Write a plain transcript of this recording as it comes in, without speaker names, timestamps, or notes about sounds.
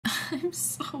I'm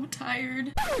so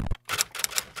tired.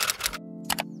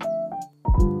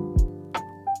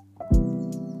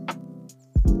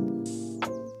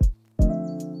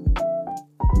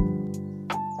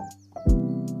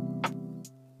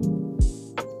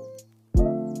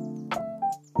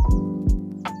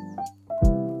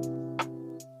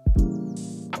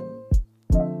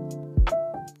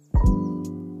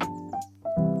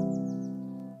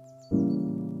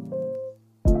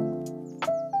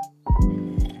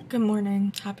 Good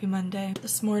morning. Happy Monday.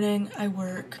 This morning I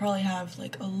work. Probably have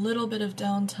like a little bit of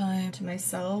downtime to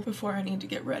myself before I need to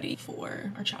get ready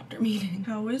for our chapter meeting.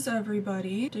 How is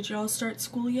everybody? Did y'all start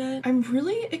school yet? I'm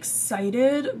really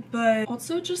excited, but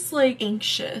also just like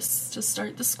anxious to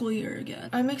start the school year again.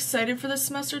 I'm excited for the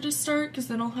semester to start because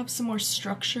then I'll have some more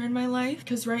structure in my life,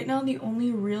 because right now the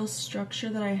only real structure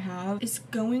that I have is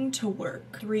going to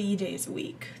work 3 days a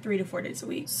week, 3 to 4 days a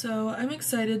week. So I'm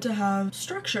excited to have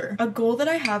structure. A goal that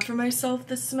I have for myself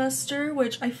this semester,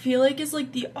 which I feel like is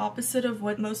like the opposite of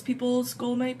what most people's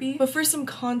goal might be. But for some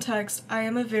context, I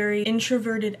am a very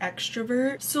introverted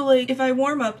extrovert. So like if I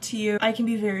warm up to you, I can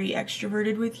be very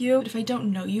extroverted with you. But if I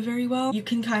don't know you very well, you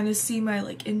can kind of see my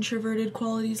like introverted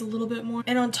qualities a little bit more.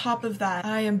 And on top of that,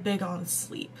 I am big on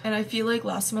sleep. And I feel like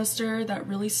last semester that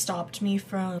really stopped me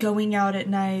from going out at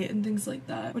night and things like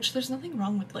that, which there's nothing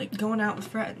wrong with like going out with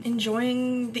friends,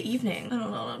 enjoying the evening. I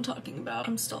don't know what I'm talking about.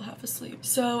 I'm still half asleep.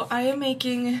 So I am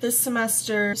making this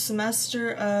semester a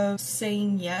semester of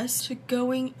saying yes to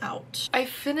going out. I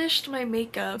finished my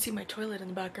makeup. See my toilet in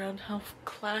the background. How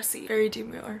classy. Very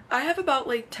demure. I have about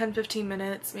like 10-15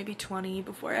 minutes, maybe 20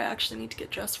 before I actually need to get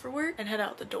dressed for work and head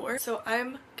out the door. So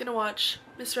I'm gonna watch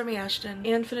Miss Remy Ashton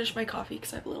and finish my coffee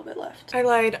because I have a little bit left. I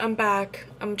lied. I'm back.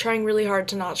 I'm trying really hard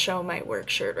to not show my work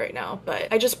shirt right now, but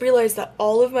I just realized that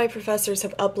all of my professors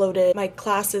have uploaded my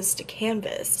classes to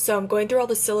Canvas. So I'm going through all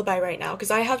the syllabi right now because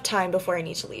I have time before I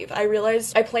need to leave. I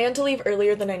realized I planned to leave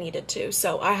earlier than I needed to,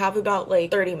 so I have about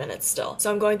like 30 minutes still. So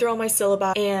I'm going through all my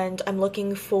syllabi and I'm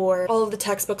looking for all of the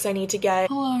textbooks I need to get.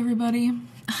 Hello everybody.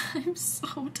 I'm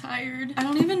so tired. I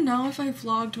don't even know if I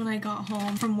vlogged when I got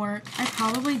home from work. I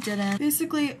probably didn't.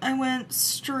 Basically, I went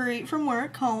straight from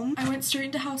work home. I went straight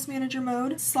into house manager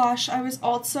mode, / I was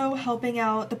also helping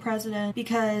out the president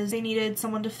because they needed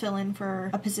someone to fill in for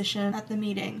a position at the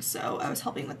meeting, so I was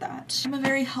helping with that. I'm a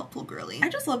very helpful girly. I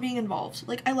just love being involved.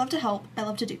 Like, I love to help. I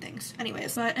love to do things.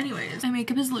 Anyways, my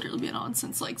makeup has literally been on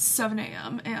since like 7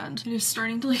 a.m. and it is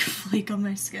starting to like flake on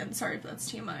my skin. Sorry if that's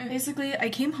TMI. Basically, I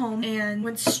came home and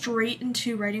went straight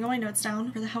into writing all my notes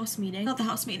down for the house meeting. Not the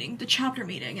house meeting, the chapter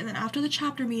meeting. And then after the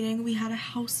chapter meeting, we had a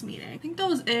house meeting. I think that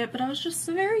was it, but I was just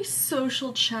a very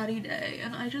social, chatty day,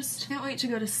 and I just can't wait to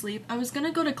go to sleep. I was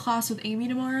gonna go to class with Amy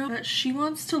tomorrow, but she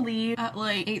wants to leave at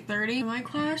like 8:30. My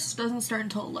class doesn't start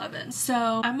until 11,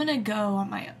 so I'm gonna go on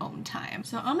my own time.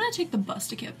 So I'm gonna take the bus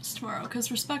to campus tomorrow,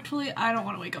 because respectfully, I don't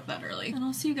want to wake up that early. And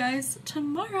I'll see you guys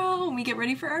tomorrow when we get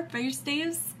ready for our first day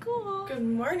of school. Good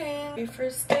morning. Your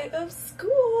first day of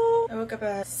school. I woke up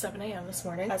at 7 a.m. this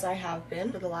morning, as I have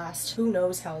been for the last who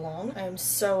knows how long. I am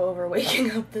so over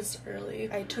waking up this early.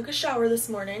 I took a shower this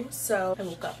morning, so I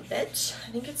woke up a bit.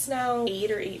 I think it's now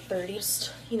 8 or 8:30.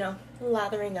 Just, you know,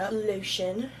 lathering up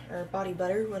lotion or body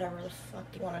butter, whatever the fuck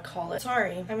you want to call it.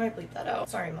 Sorry, I might bleep that out.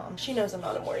 Sorry, Mom. She knows I'm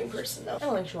not a morning person, though. I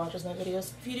don't think she watches my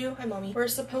videos. If you do, hi, Mommy. We're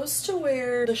supposed to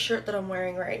wear the shirt that I'm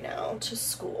wearing right now to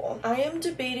school. I am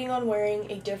debating on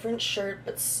wearing a different shirt,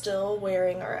 but still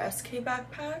wearing our SK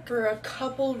backpack for a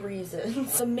couple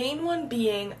reasons. The main one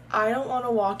being, I don't want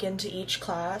to walk into each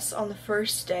class on the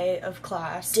first day of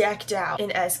class decked out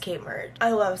in SK merch.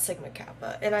 I love Sigma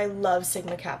Kappa, and I love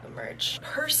Sigma Kappa merch.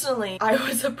 Personally, I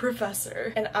was a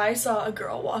professor and I saw a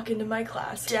girl walk into my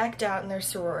class decked out in their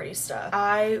sorority stuff.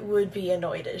 I would be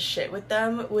annoyed as shit with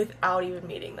them without even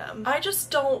meeting them. I just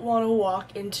don't want to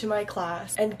walk into my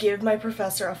class and give my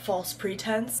professor a false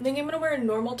pretense. I think I'm gonna wear a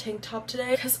normal tank top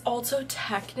today, because also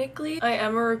technically I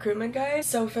am a recruitment guide,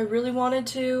 so if I really wanted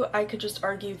to, I could just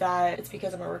argue that it's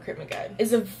because I'm a recruitment guide.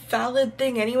 It's a valid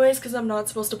thing anyways, because I'm not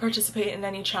supposed to participate in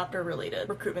any chapter related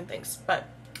recruitment things, but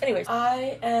anyways,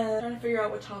 I am trying to figure out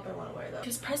what top I want to wear though,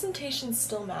 because presentation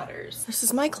still matters. This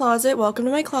is my closet. Welcome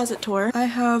to my closet tour. I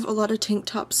have a lot of tank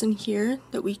tops in here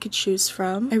that we could choose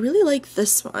from. I really like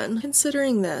this one.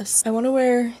 Considering this, I want to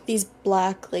wear these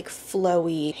black, like,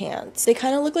 flowy pants. They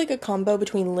kind of look like a combo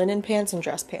between linen pants and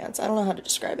dress pants. I don't know how to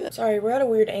describe it. Sorry, we're at a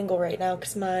weird angle right now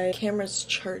because my camera's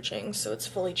charging, so it's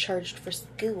fully charged for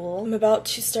school. I'm about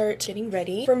to start getting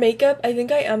ready. For makeup, I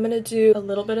think I am gonna do a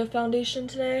little bit of foundation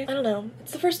today. I don't know.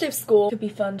 It's the first day of school. Could be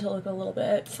fun to look a little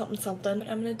bit something something. But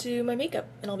I'm gonna do my makeup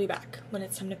and I'll be back when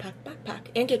it's time to pack backpack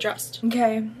and get dressed.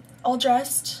 Okay, all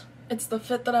dressed It's the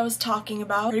fit that I was talking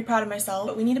about. Pretty proud of myself,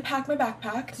 but we need to pack my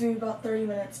backpack because we have about 30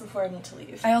 minutes before I need to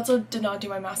leave. I also did not do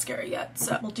my mascara yet,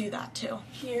 so we'll do that too.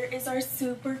 Here is our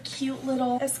super cute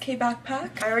little SK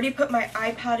backpack. I already put my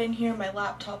iPad in here, my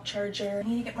laptop charger. I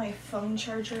need to get my phone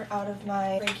charger out of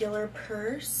my regular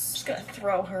purse. Just gonna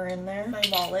throw her in there. My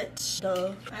wallet.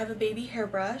 Duh. I have a baby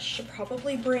hairbrush. Should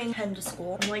probably bring pen to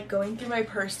school. I'm like going through my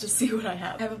purse to see what I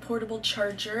have. I have a portable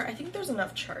charger. I think there's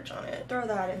enough charge on it. Throw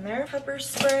that in there. Pepper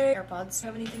spray. AirPods. Do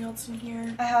I have anything else in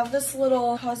here? I have this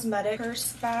little cosmetic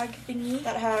purse bag thingy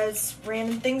that has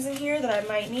random things in here that I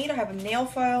might need. I have a nail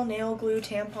file, nail glue,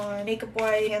 tampon, makeup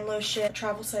wipe, hand lotion,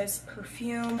 travel size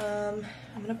perfume.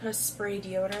 I'm gonna put a spray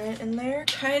deodorant in there.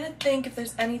 Trying to think if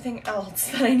there's anything else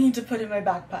that I need to put in my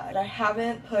backpack I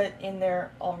haven't put in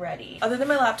there already. Other than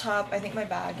my laptop, I think my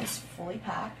bag is fully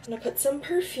packed. I'm gonna put some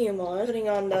perfume on. Putting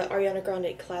on the Ariana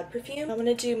Grande Clad perfume. I'm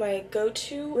gonna do my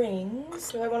go-to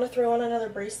rings. Do I want to throw on another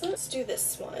bracelet? Let's do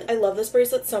this one. I love this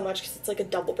bracelet so much because it's like a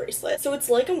double bracelet. So it's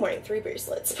like I'm wearing 3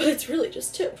 bracelets, but it's really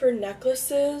just 2. For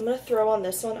necklaces, I'm gonna throw on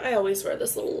this one. I always wear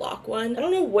this little lock one. I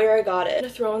don't know where I got it. I'm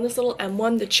gonna throw on this little M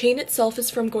one. The chain itself is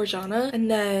from Gorjana,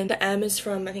 and then the M is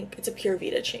from, I think it's a Pure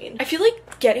Vita chain. I feel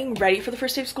like getting ready for the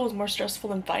first day of school is more stressful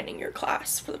than finding your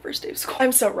class for the first day of school.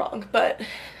 I'm so wrong, but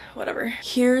whatever.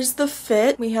 Here's the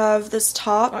fit. We have this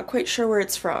top. Not quite sure where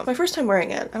it's from. My first time wearing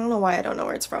it. I don't know why I don't know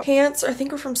where it's from. Pants, I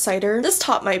think, are from Cider. This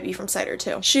top might be from Cider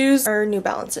too. Shoes are New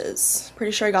Balances.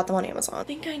 Pretty sure I got them on Amazon. I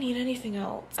think I need anything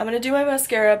else. I'm gonna do my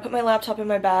mascara, put my laptop in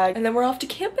my bag, and then we're off to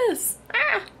campus.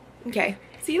 Ah! Okay.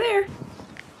 See you there.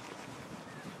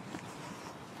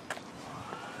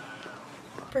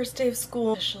 First day of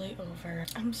school officially over.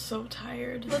 I'm so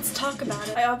tired. Let's talk about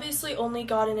it. I obviously only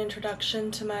got an introduction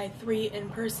to my 3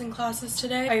 in-person classes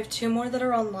today. I have 2 more that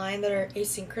are online that are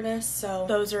asynchronous, so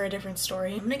those are a different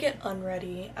story. I'm gonna get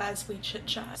unready as we chit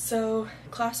chat. So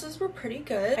classes were pretty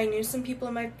good. I knew some people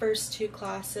in my first 2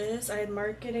 classes. I had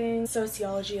marketing,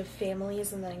 sociology of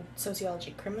families, and then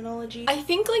sociology criminology. I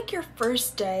think like your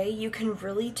first day, you can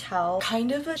really tell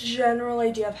kind of a general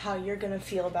idea of how you're gonna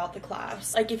feel about the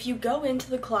class. Like if you go into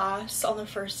the class on the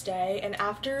first day and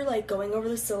after like going over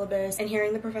the syllabus and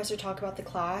hearing the professor talk about the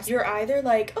class, you're either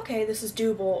like, okay, this is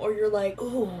doable, or you're like,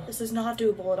 ooh, this is not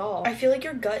doable at all. I feel like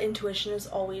your gut intuition is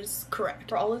always correct.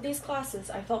 For all of these classes,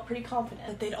 I felt pretty confident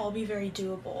that they'd all be very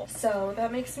doable. So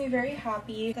that makes me very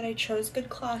happy that I chose good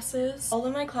classes. All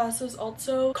of my classes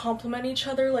also complement each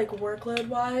other like workload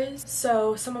wise.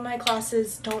 So some of my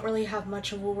classes don't really have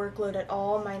much of a workload at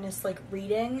all, minus like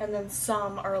reading, and then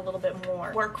some are a little bit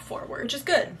more work forward, which is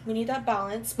good. We need that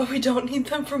balance, but we don't need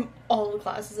them from all the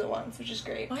classes at once, which is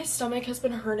great. My stomach has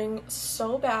been hurting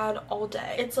so bad all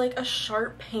day. It's like a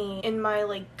sharp pain in my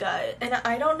like gut, and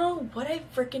I don't know what I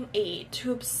freaking ate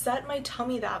to upset my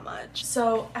tummy that much.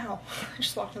 So, ow, I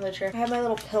just walked on the chair. I have my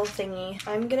little pill thingy.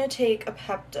 I'm gonna take a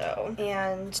Pepto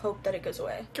and hope that it goes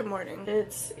away. Good morning.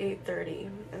 It's 8:30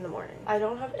 in the morning. I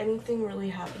don't have anything really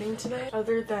happening today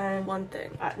other than one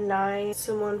thing. At 9,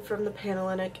 someone from the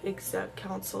Panhellenic Exec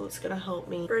Council is gonna help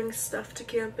me bring stuff to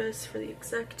campus for the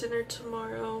exec dinner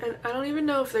tomorrow, and I don't even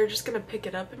know if they're just gonna pick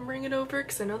it up and bring it over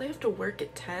because I know they have to work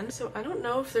at 10, so I don't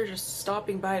know if they're just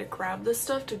stopping by to grab this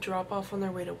stuff to drop off on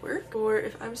their way to work or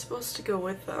if I'm supposed to go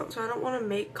with them. So I don't want to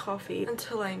make coffee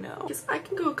until I know, because I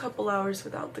can go a couple hours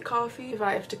without the coffee if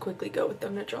I have to quickly go with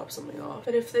them to drop something off,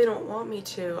 but if they don't want me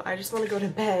to, I just want to go to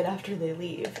bed after they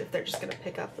leave if they're just gonna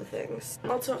pick up the things.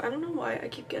 Also, I don't know why I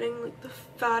keep getting like the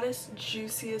fattest,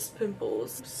 juiciest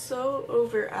pimples. I'm so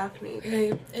over acne. Okay,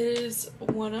 it is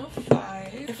 1:05.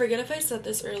 I forget if I said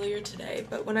this earlier today,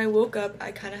 but when I woke up,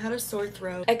 I kind of had a sore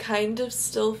throat. I kind of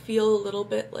still feel a little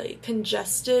bit like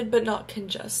congested, but not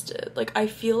congested. Like I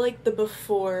feel like the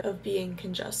before of being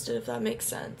congested, if that makes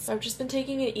sense. So I've just been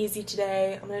taking it easy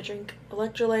today. I'm gonna drink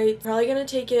electrolytes. Probably gonna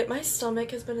take it. My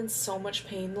stomach has been in so much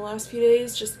pain the last few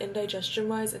days, just indigestion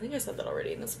wise. I think I said that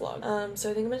already in this vlog. So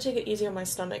I think I'm gonna take it easy on my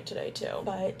stomach today too.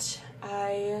 But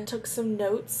I took some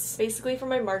notes basically for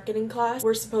my marketing class.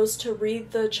 We're supposed to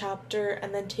read the chapter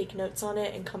and then take notes on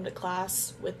it and come to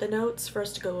class with the notes for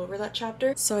us to go over that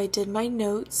chapter. So I did my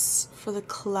notes for the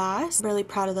class. I'm really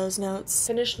proud of those notes.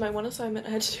 Finished my one assignment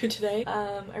I had to do today.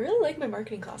 I really like my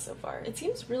marketing class so far. It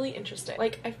seems really interesting.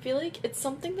 Like I feel like it's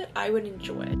something that I would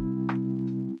enjoy.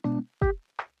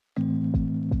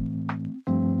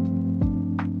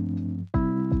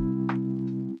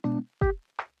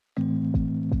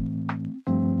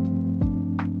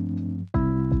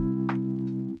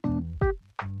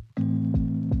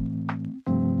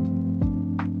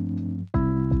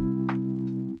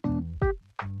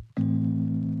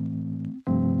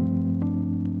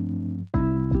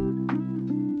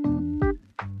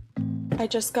 I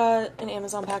just got an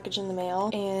Amazon package in the mail,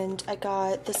 and I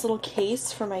got this little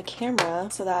case for my camera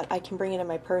so that I can bring it in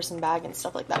my purse and bag and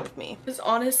stuff like that with me. Because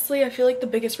honestly, I feel like the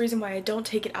biggest reason why I don't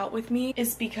take it out with me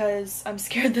is because I'm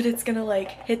scared that it's gonna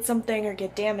like hit something or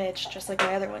get damaged just like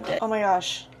my other one did. Oh my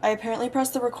gosh. I apparently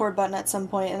pressed the record button at some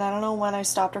point, and I don't know when I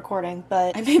stopped recording,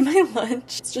 but I made my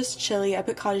lunch. It's just chili. I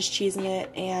put cottage cheese in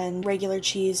it and regular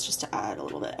cheese just to add a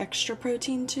little bit extra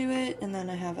protein to it, and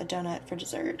then I have a donut for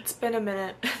dessert. It's been a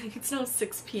minute. I think it's now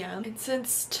 6 p.m. and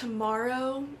since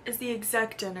tomorrow is the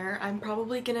exec dinner, I'm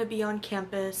probably gonna be on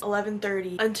campus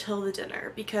 11:30 until the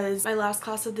dinner because my last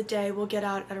class of the day will get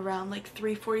out at around like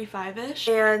 3:45ish,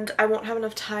 and I won't have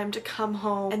enough time to come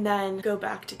home and then go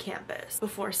back to campus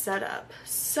before setup.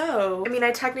 So, I mean,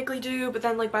 I technically do, but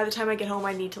then like by the time I get home,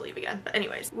 I need to leave again. But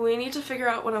anyways, we need to figure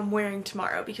out what I'm wearing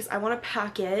tomorrow because I want to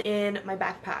pack it in my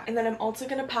backpack. And then I'm also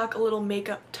going to pack a little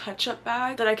makeup touch-up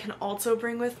bag that I can also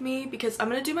bring with me because I'm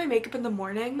going to do my makeup in the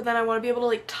morning, but then I want to be able to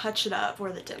like touch it up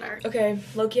for the dinner. Okay,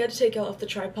 Loki had to take it off the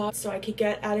tripod so I could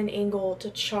get at an angle to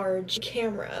charge the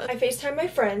camera. I FaceTimed my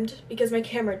friend because my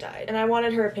camera died and I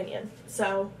wanted her opinion.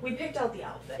 So we picked out the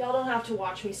outfit. Y'all don't have to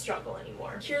watch me struggle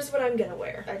anymore. Here's what I'm gonna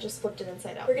wear. I just flipped it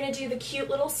inside out. We're gonna do the cute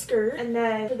little skirt, and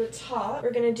then for the top,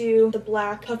 we're gonna do the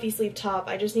black puffy sleeve top.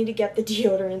 I just need to get the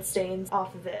deodorant stains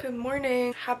off of it. Good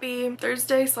morning. Happy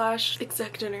Thursday /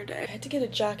 exec dinner day. I had to get a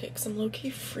jacket because I'm low-key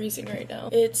freezing right now.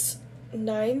 It's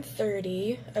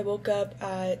 9:30. I woke up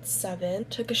at 7,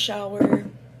 took a shower,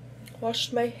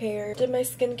 washed my hair, did my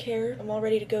skincare. I'm all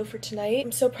ready to go for tonight.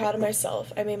 I'm so proud of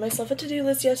myself. I made myself a to-do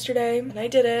list yesterday and I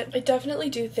did it. I definitely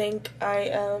do think I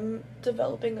am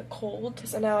developing a cold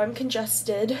because now I'm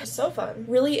congested. So fun.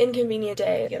 Really inconvenient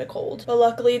day to get a cold. But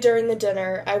luckily during the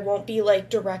dinner, I won't be like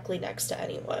directly next to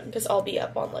anyone because I'll be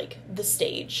up on like the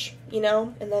stage, you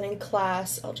know? And then in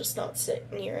class, I'll just not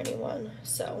sit near anyone.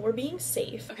 So we're being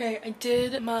safe. Okay, I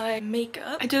did my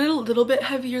makeup. I did it a little bit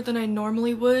heavier than I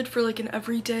normally would for like an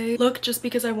everyday look just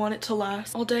because I want it to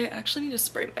last all day. I actually need to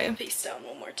spray my face down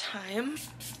one more time.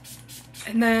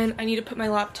 And then I need to put my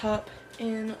laptop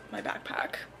in my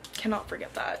backpack. Cannot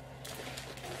forget that.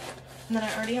 And then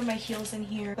I already have my heels in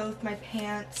here, both my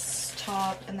pants,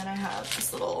 top, and then I have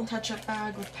this little touch-up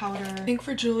bag with powder. I think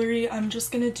for jewelry, I'm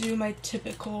just gonna do my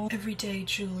typical everyday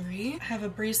jewelry. I have a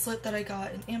bracelet that I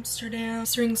got in Amsterdam.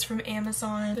 This ring's from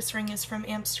Amazon. This ring is from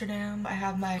Amsterdam. I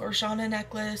have my Gorjana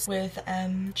necklace with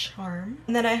charm.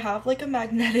 And then I have like a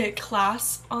magnetic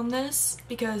clasp on this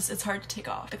because it's hard to take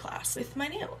off the clasp with my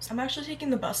nails. I'm actually taking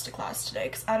the bus to class today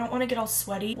because I don't want to get all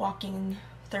sweaty walking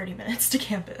 30 minutes to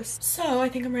campus. So I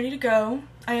think I'm ready to go.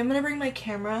 I am gonna bring my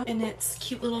camera in its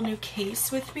cute little new case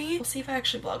with me. We'll see if I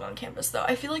actually vlog on campus though.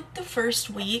 I feel like the first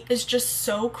week is just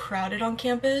so crowded on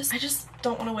campus. I just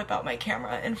don't want to whip out my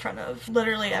camera in front of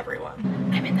literally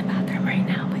everyone. I'm in the bathroom right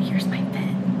now, but here's my fit.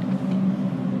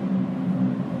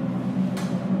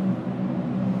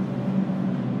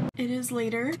 It is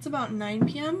later. It's about 9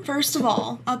 p.m. First of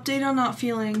all, update on not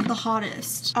feeling the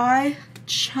hottest. I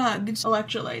chugged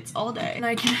electrolytes all day and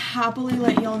I can happily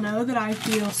let y'all know that I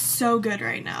feel so good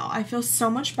right now. I feel so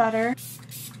much better.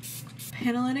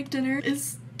 Panhellenic dinner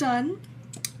is done.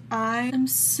 I am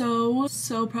so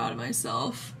proud of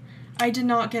myself. I did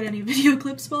not get any video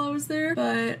clips while I was there,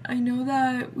 but I know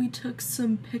that we took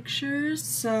some pictures,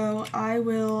 so I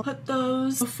will put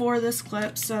those before this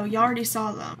clip, so y'all already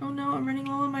saw them. Oh no, I'm running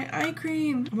low on my eye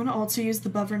cream. I'm gonna also use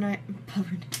the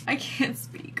I can't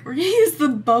speak. We're gonna use the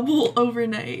Bubble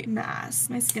Overnight Mask.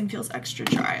 My skin feels extra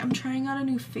dry. I'm trying out a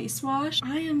new face wash.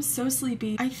 I am so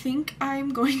sleepy. I think I'm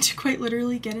going to quite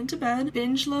literally get into bed,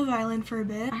 binge Love Island for a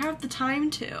bit. I have the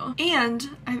time to, and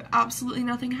I have absolutely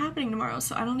nothing happening tomorrow,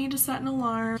 so I don't need to set an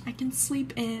alarm. I can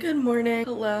sleep in. Good morning.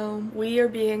 Hello. We are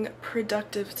being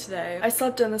productive today. I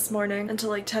slept in this morning until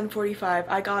like 10:45.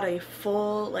 I got a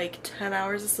full like 10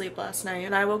 hours of sleep last night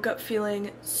and I woke up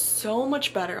feeling so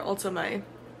much better. Also my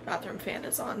bathroom fan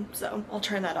is on, so I'll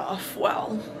turn that off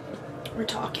while we're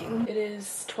talking. It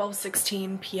is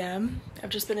 12:16 p.m. I've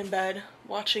just been in bed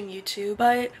watching YouTube,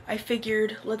 but I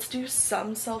figured let's do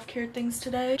some self-care things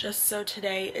today, just so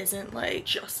today isn't like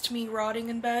just me rotting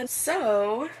in bed.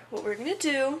 So what we're gonna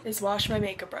do is wash my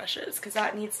makeup brushes because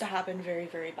that needs to happen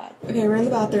very bad. Okay, we're in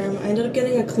the bathroom. I ended up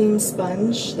getting a clean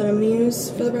sponge that I'm gonna use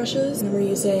for the brushes, and then we're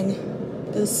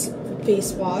using this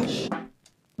face wash.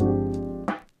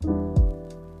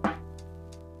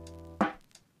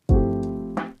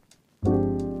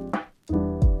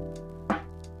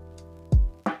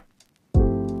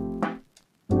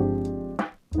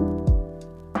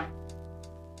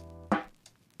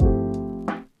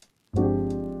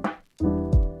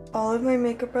 of my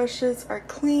makeup brushes are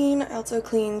clean. I also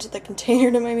cleaned the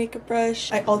container to my makeup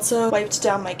brush. I also wiped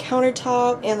down my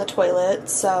countertop and the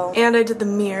toilet, and I did the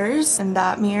mirrors and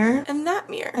that mirror and that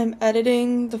mirror. I'm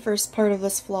editing the first part of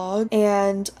this vlog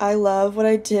and I love what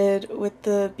I did with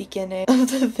the beginning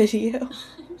of the video.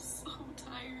 I'm so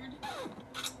tired.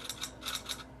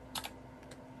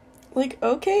 Like,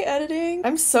 okay, editing.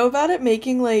 I'm so bad at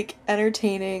making like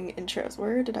entertaining intros.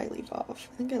 Where did I leave off?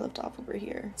 I think I left off over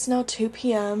here. It's now 2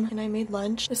 p.m. and I made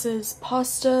lunch. This is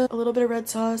pasta, a little bit of red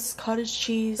sauce, cottage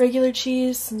cheese, regular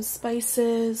cheese, some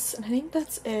spices, and I think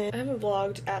that's it. I haven't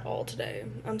vlogged at all today.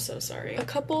 I'm so sorry. A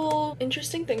couple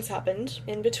interesting things happened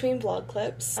in between vlog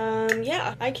clips.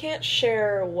 Yeah, I can't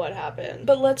share what happened,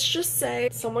 but let's just say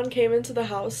someone came into the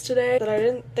house today that I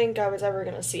didn't think I was ever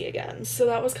gonna see again. So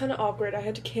that was kind of awkward. I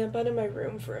had to camp out in my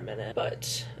room for a minute.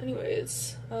 But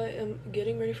anyways, I am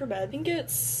getting ready for bed. I think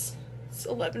it's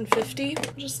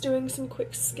 11:50. Just doing some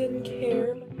quick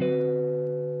skincare.